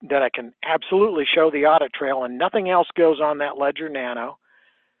can absolutely show the audit trail, and nothing else goes on that Ledger Nano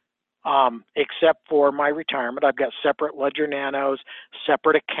except for my retirement. I've got separate Ledger Nanos,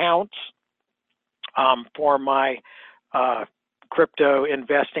 separate accounts for my crypto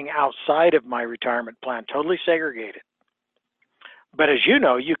investing outside of my retirement plan, totally segregated. But as you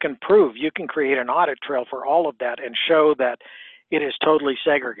know, you can create an audit trail for all of that and show that it is totally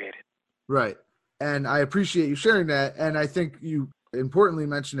segregated. Right. And I appreciate you sharing that. And I think you importantly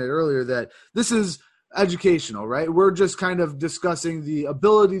mentioned it earlier that this is educational, right? We're just kind of discussing the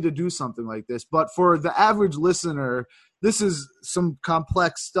ability to do something like this. But for the average listener, this is some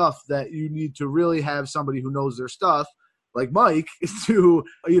complex stuff that you need to really have somebody who knows their stuff, like Mike, to,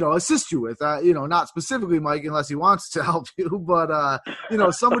 assist you with. Not specifically Mike, unless he wants to help you, but,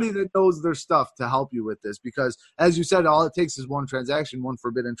 somebody that knows their stuff to help you with this. Because as you said, all it takes is one transaction, one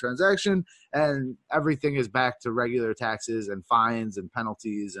forbidden transaction, and everything is back to regular taxes and fines and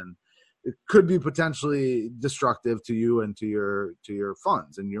penalties, and it could be potentially destructive to you and to your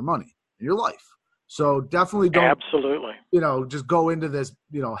funds and your money and your life. So definitely don't, absolutely, just go into this,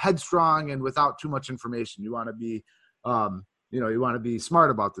 headstrong and without too much information. You want to be, you want to be smart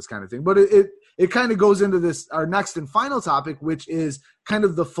about this kind of thing. But it kind of goes into this, our next and final topic, which is kind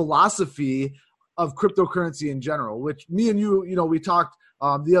of the philosophy of cryptocurrency in general, which me and you, we talked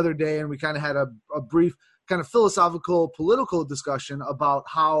the other day, and we kind of had a brief kind of philosophical, political discussion about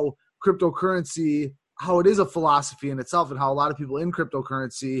how cryptocurrency, how it is a philosophy in itself, and how a lot of people in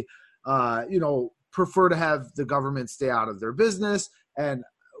cryptocurrency, prefer to have the government stay out of their business. And,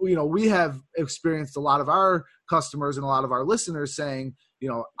 we have experienced a lot of our customers and a lot of our listeners saying,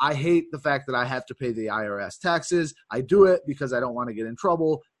 I hate the fact that I have to pay the IRS taxes. I do it because I don't want to get in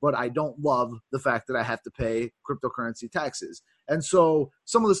trouble, but I don't love the fact that I have to pay cryptocurrency taxes. And so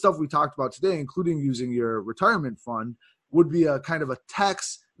some of the stuff we talked about today, including using your retirement fund, would be a kind of a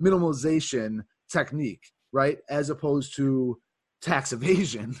tax minimization technique, right? As opposed to tax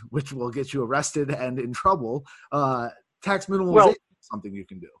evasion, which will get you arrested and in trouble. Tax minimalization is something you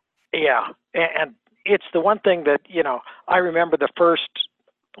can do. Yeah. And it's the one thing that, I remember the first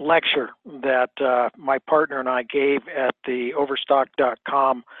lecture that my partner and I gave at the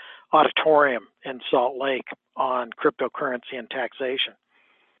Overstock.com auditorium in Salt Lake on cryptocurrency and taxation.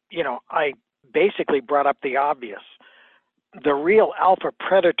 I basically brought up the obvious. The real alpha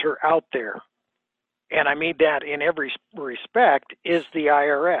predator out there, and I mean that in every respect, is the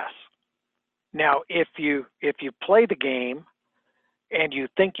IRS. Now, if you play the game and you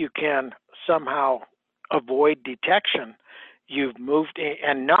think you can somehow avoid detection, you've moved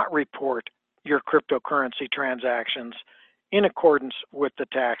and not report your cryptocurrency transactions in accordance with the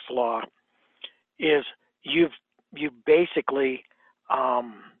tax law, is you've basically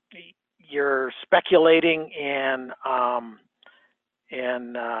you're speculating in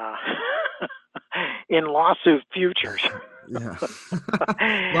in lawsuit futures. Yeah.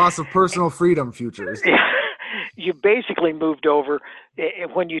 Loss of personal freedom futures. Yeah. You basically moved over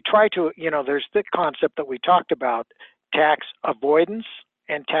when you try to, there's the concept that we talked about, tax avoidance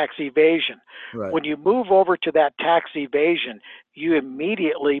and tax evasion. Right. When you move over to that tax evasion, you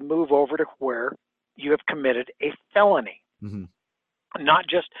immediately move over to where you have committed a felony. Mm-hmm. Not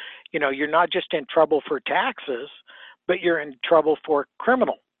just, you're not just in trouble for taxes, but you're in trouble for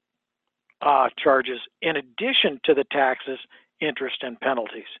criminal charges in addition to the taxes, interest, and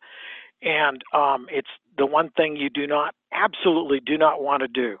penalties. And it's the one thing you absolutely do not want to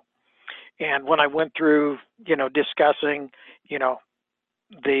do. And when I went through, discussing,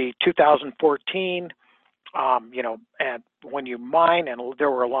 the 2014, and when you mine, and there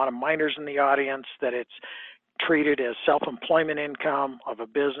were a lot of miners in the audience, that it's treated as self-employment income of a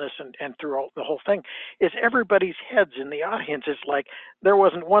business, and through the whole thing, is everybody's heads in the audience. It's like there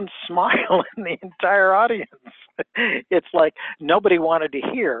wasn't one smile in the entire audience. It's like nobody wanted to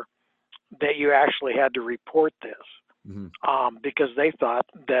hear that you actually had to report this, because they thought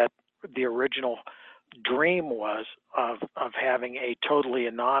that the original dream was of having a totally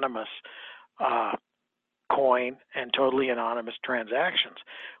anonymous coin and totally anonymous transactions,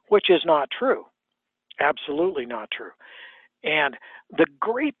 which is not true. Absolutely not true. And the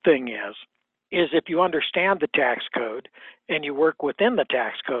great thing is if you understand the tax code and you work within the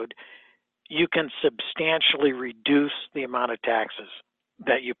tax code, you can substantially reduce the amount of taxes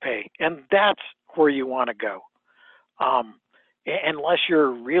that you pay. And that's where you want to go. Unless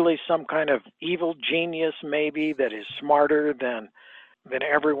you're really some kind of evil genius, maybe, that is smarter than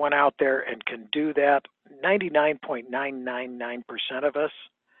everyone out there and can do that. 99.999% of us,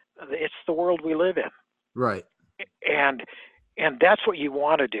 it's the world we live in. Right. And that's what you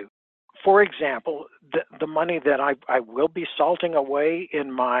want to do. For example, the money that I will be salting away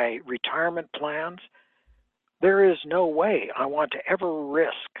in my retirement plans, there is no way I want to ever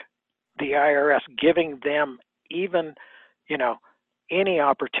risk the IRS giving them even, any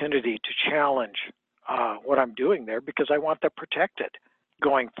opportunity to challenge what I'm doing there, because I want them protected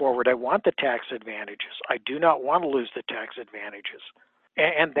going forward. I want the tax advantages. I do not want to lose the tax advantages.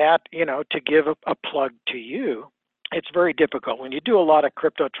 And that, to give a plug to you, it's very difficult. When you do a lot of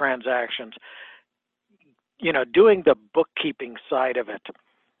crypto transactions, doing the bookkeeping side of it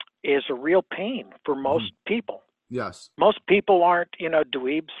is a real pain for most people. Yes. Most people aren't,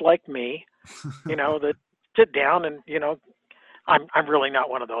 dweebs like me, that sit down and, I'm really not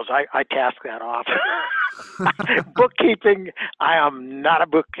one of those. I task that off. Bookkeeping, I am not a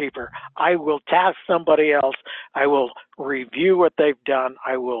bookkeeper. I will task somebody else. I will review what they've done.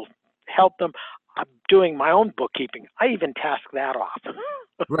 I will help them. I'm doing my own bookkeeping. I even task that off.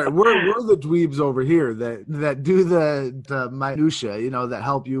 Right. We're the dweebs over here that do the minutia, that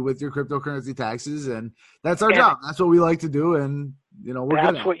help you with your cryptocurrency taxes. And that's our job. That's what we like to do. And, we're good at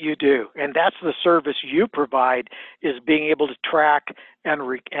it. That's what you do. And that's the service you provide, is being able to track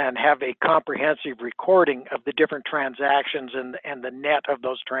and have a comprehensive recording of the different transactions and the net of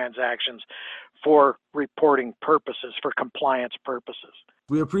those transactions for reporting purposes, for compliance purposes.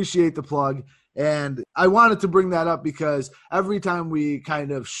 We appreciate the plug. And I wanted to bring that up because every time we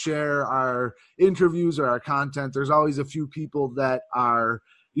kind of share our interviews or our content, there's always a few people that are,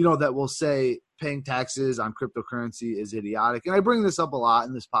 that will say paying taxes on cryptocurrency is idiotic. And I bring this up a lot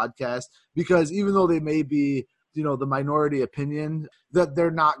in this podcast because even though they may be, the minority opinion that they're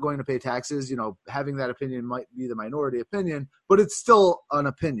not going to pay taxes, having that opinion might be the minority opinion, but it's still an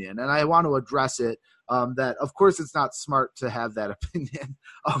opinion. And I want to address it. That of course it's not smart to have that opinion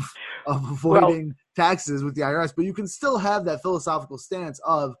of avoiding taxes with the IRS, but you can still have that philosophical stance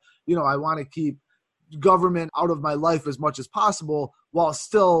of, I want to keep government out of my life as much as possible while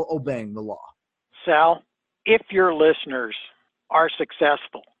still obeying the law. Sal, if your listeners are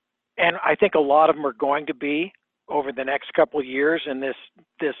successful, and I think a lot of them are going to be over the next couple of years in this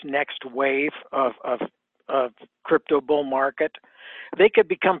next wave of of crypto bull market, they could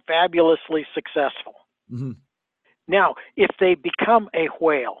become fabulously successful. Mm-hmm. Now, if they become a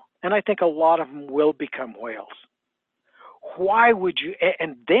whale, and I think a lot of them will become whales, why would you?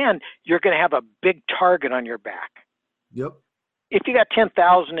 And then you're going to have a big target on your back. Yep. If you got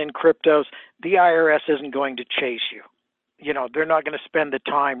 10,000 in cryptos, the IRS isn't going to chase you. You know, they're not going to spend the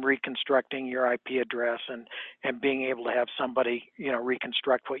time reconstructing your IP address and being able to have somebody, you know,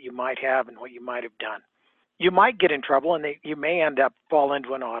 reconstruct what you might have and what you might have done. You might get in trouble, and you may end up fall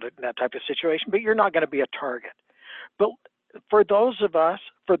into an audit and that type of situation, but you're not going to be a target. But for those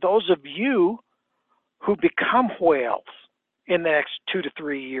of you who become whales in the next 2 to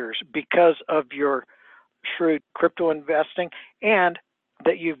 3 years because of your shrewd crypto investing and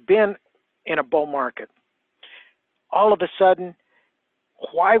that you've been in a bull market, all of a sudden,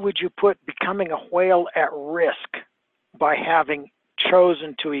 why would you put becoming a whale at risk by having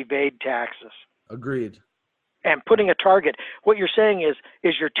chosen to evade taxes? Agreed. And putting a target. What you're saying is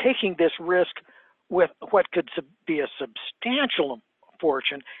you're taking this risk with what could be a substantial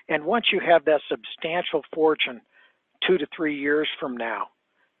fortune, and once you have that substantial fortune 2 to 3 years from now,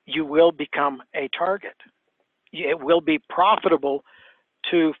 you will become a target. It will be profitable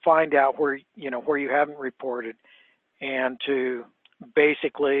to find out where you haven't reported, and to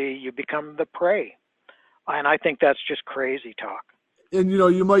basically you become the prey. And I think that's just crazy talk. And, you know,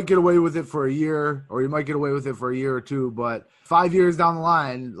 you might get away with it for a year, or you might get away with it for a year or two, but 5 years down the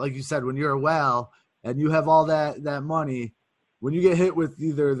line, like you said, when you're a whale and you have all that money, when you get hit with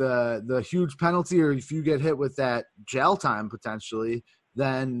either the huge penalty or if you get hit with that jail time potentially,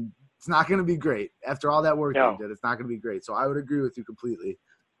 then it's not going to be great. After all that work you did, it's not going to be great. So I would agree with you completely.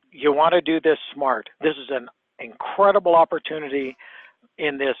 You want to do this smart. This is an incredible opportunity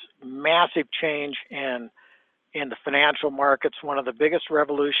in this massive change in the financial markets, one of the biggest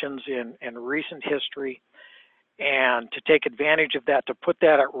revolutions in recent history, and to take advantage of that, to put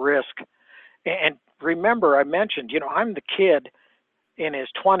that at risk. And remember, I mentioned, you know, I'm the kid in his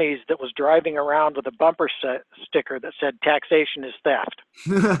 20s that was driving around with a bumper sticker that said taxation is theft.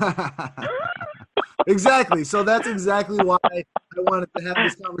 Exactly. So that's exactly why I wanted to have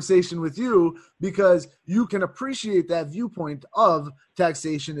this conversation with you, because you can appreciate that viewpoint of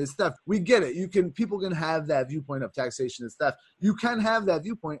taxation is theft. We get it. People can have that viewpoint of taxation is theft. You can have that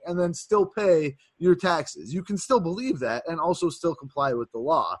viewpoint and then still pay your taxes. You can still believe that and also still comply with the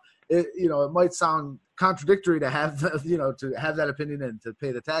law. It might sound contradictory to have that opinion and to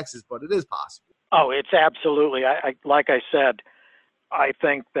pay the taxes, but it is possible. Oh, it's absolutely. Like I said, I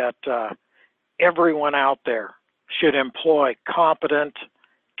think that everyone out there should employ competent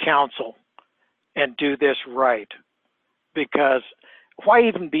counsel and do this right, because why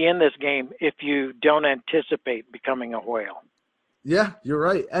even be in this game if you don't anticipate becoming a whale? Yeah, you're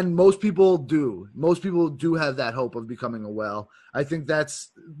right. And most people do. Most people do have that hope of becoming a whale. I think that's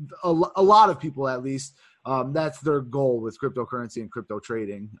a lot of people, at least, that's their goal with cryptocurrency and crypto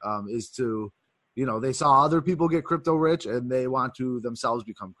trading, is to, they saw other people get crypto rich and they want to themselves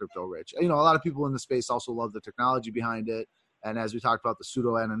become crypto rich. A lot of people in the space also love the technology behind it. And as we talked about, the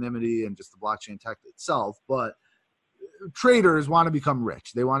pseudo anonymity and just the blockchain tech itself, but traders want to become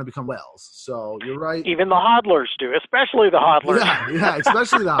rich. They want to become whales. So you're right. Even the hodlers do, especially the hodlers. Yeah,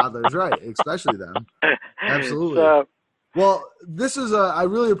 especially the hodlers, right? Especially them. Absolutely. Well, this is I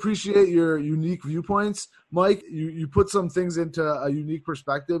really appreciate your unique viewpoints, Mike. You put some things into a unique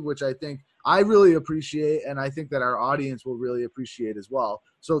perspective, which I think I really appreciate, and I think that our audience will really appreciate as well.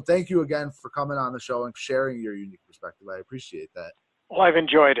 So thank you again for coming on the show and sharing your unique perspective. I appreciate that. Well, I've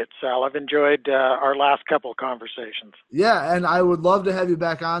enjoyed it, Sal. I've enjoyed our last couple of conversations. Yeah, and I would love to have you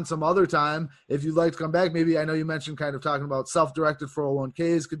back on some other time if you'd like to come back. Maybe I know you mentioned kind of talking about self-directed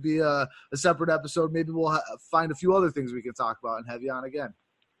 401ks could be a separate episode. Maybe we'll find a few other things we can talk about and have you on again.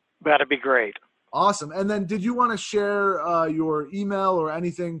 That'd be great. Awesome. And then did you want to share your email or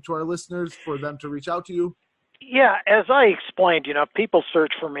anything to our listeners for them to reach out to you? Yeah, as I explained, people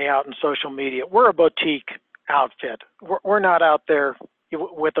search for me out in social media. We're a boutique outfit. We're not out there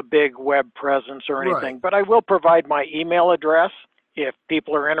with a big web presence or anything, right. But I will provide my email address if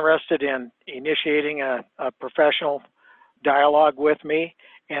people are interested in initiating a professional dialogue with me,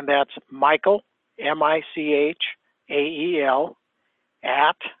 and that's Michael, Michael,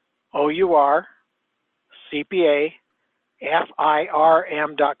 at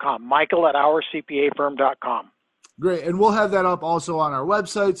OurCPAFirm.com. Michael at OurCPAFirm.com. Great. And we'll have that up also on our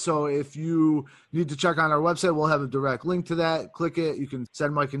website. So if you need to check on our website, we'll have a direct link to that. Click it. You can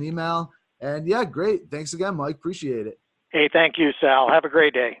send Mike an email. And yeah, great. Thanks again, Mike. Appreciate it. Hey, thank you, Sal. Have a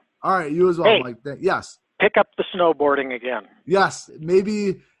great day. All right. You as well, Mike. Yes. Pick up the snowboarding again. Yes.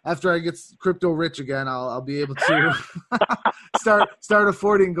 Maybe after I get crypto rich again, I'll be able to start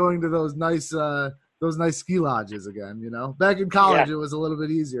affording going to those nice ski lodges again. You know, back in college It was a little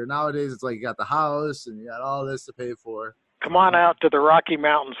bit easier. Nowadays it's like you got the house and you got all this to pay for. Come on out to the Rocky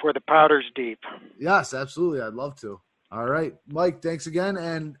Mountains where the powder's deep. Yes, absolutely. I'd love to. All right, Mike, thanks again.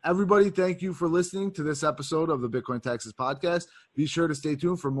 And everybody, thank you for listening to this episode of the Bitcoin Taxes podcast. Be sure to stay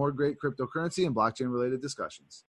tuned for more great cryptocurrency and blockchain related discussions.